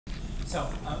So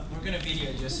we're going to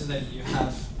video just so that you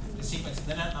have the sequence. And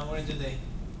then I'm going to do the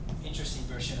interesting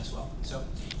version as well. So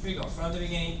here we go. From the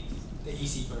beginning, the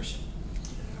easy version.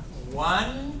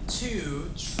 1,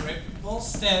 2, triple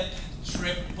step,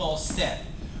 triple step.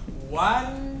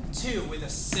 1, 2 with a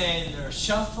sailor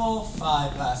shuffle,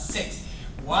 5, 6.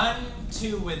 1,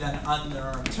 2 with an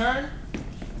underarm turn.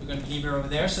 We're going to leave her over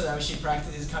there so that she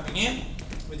practices coming in.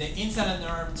 With the inside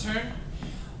underarm turn,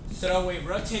 throw away,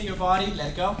 rotate your body,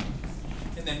 let go,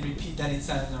 and then repeat that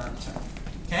inside underarm turn.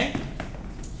 Okay?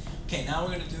 Okay, now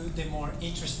we're going to do the more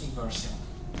interesting version.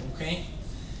 Okay?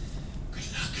 Good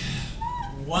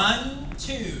luck. 1,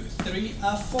 2, 3,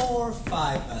 4,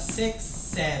 5, 6,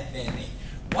 7, 8.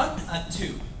 1,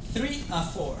 2, 3,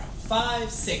 4, 5,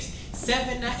 6,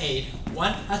 7, 8.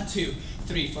 1, 2,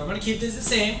 3, 4. I'm going to keep this the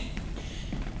same.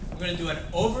 We're going to do an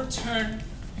overturn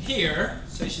here,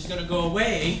 so she's going to go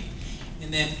away,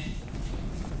 and then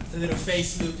a little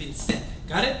face loop instead.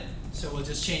 Got it? So we'll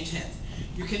just change hands.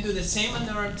 You can do the same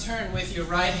underarm turn with your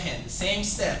right hand, the same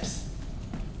steps.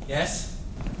 Yes?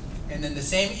 And then the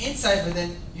same inside, but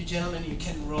then you gentlemen, you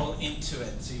can roll into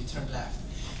it, so you turn left.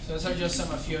 So those are just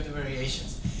a few of the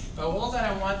variations. But all that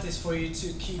I want is for you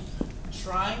to keep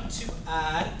trying to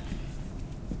add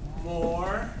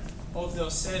more of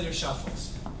those sailor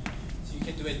shuffles. So you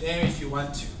can do it there if you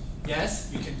want to. Yes?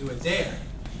 You can do it there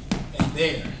and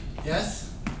there.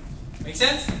 Yes? Make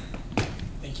sense?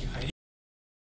 Thank you, Heidi.